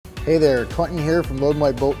Hey there, Quentin here from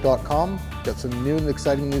LoadMyBoat.com. Got some new and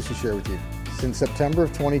exciting news to share with you. Since September of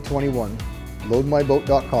 2021,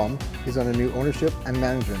 LoadMyBoat.com is under new ownership and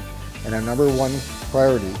management, and our number one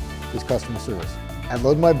priority is customer service. At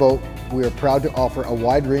Load My Boat, we are proud to offer a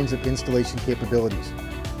wide range of installation capabilities.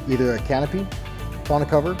 Either a canopy, tonneau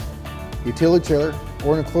cover, utility trailer,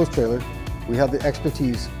 or an enclosed trailer, we have the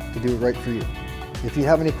expertise to do it right for you. If you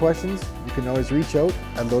have any questions, you can always reach out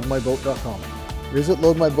at LoadMyBoat.com. Visit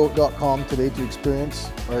LoadMyBoat.com today to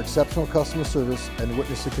experience our exceptional customer service and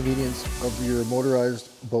witness the convenience of your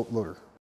motorized boat loader.